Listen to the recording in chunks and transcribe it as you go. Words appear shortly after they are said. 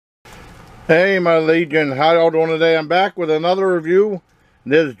Hey my Legion, how y'all doing today? I'm back with another review.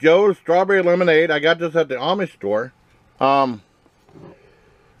 This is Joe's Strawberry Lemonade. I got this at the Amish store. These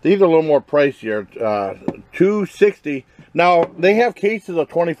are a little more pricier, $2.60. Now, they have cases of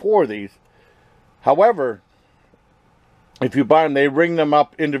 24 of these. However, if you buy them, they ring them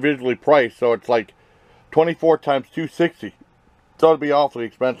up individually priced. So it's like 24 times $2.60. So it'd be awfully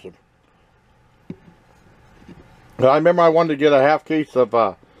expensive. Now, I remember I wanted to get a half case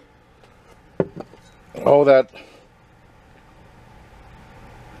of,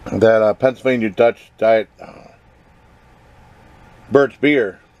 that Pennsylvania Dutch Diet Birch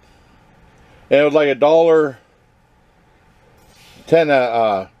beer, and it was like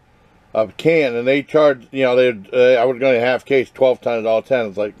 $1.10 a can, and they charged, you know, I was going to half case, 12 times $1.10.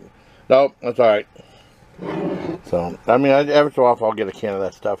 It's like, nope, that's all right. So I mean, every so often I'll get a can of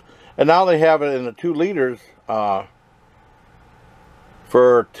that stuff, and now they have it in the 2 liters for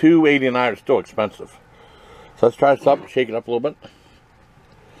 $2.89. It's still expensive. So let's try this up, shake it up a little bit.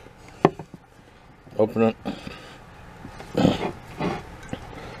 Open it.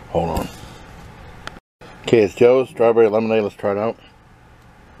 Hold on. Okay, it's Joe's Strawberry Lemonade. Let's try it out.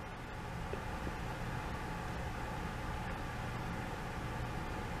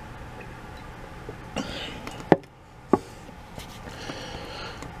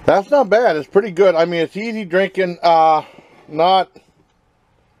 That's not bad. It's pretty good. I mean, it's easy drinking.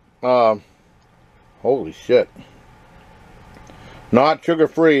 Holy shit. Not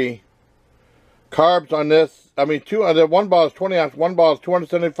sugar-free. Carbs on this, I mean, one bottle is 20 ounces, one bottle is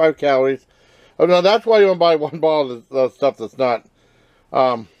 275 calories. Oh no, that's why you don't buy one bottle of stuff that's not.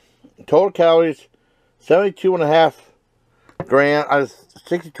 Total calories, 62.5 grams,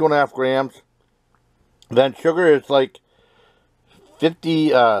 62.5 grams. Then sugar is like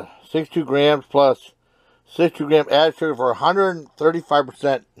 62 grams plus 62 grams added sugar for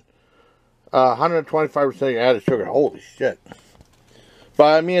 135%, 125% added sugar. Holy shit.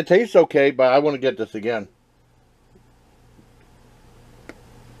 But I mean, it tastes okay, but I want to get this again.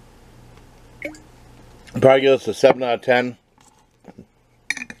 Probably give this a 7 out of 10.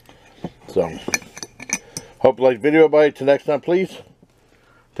 So, hope you like the video, everybody. Till next time, please.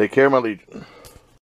 Take care, my Legion.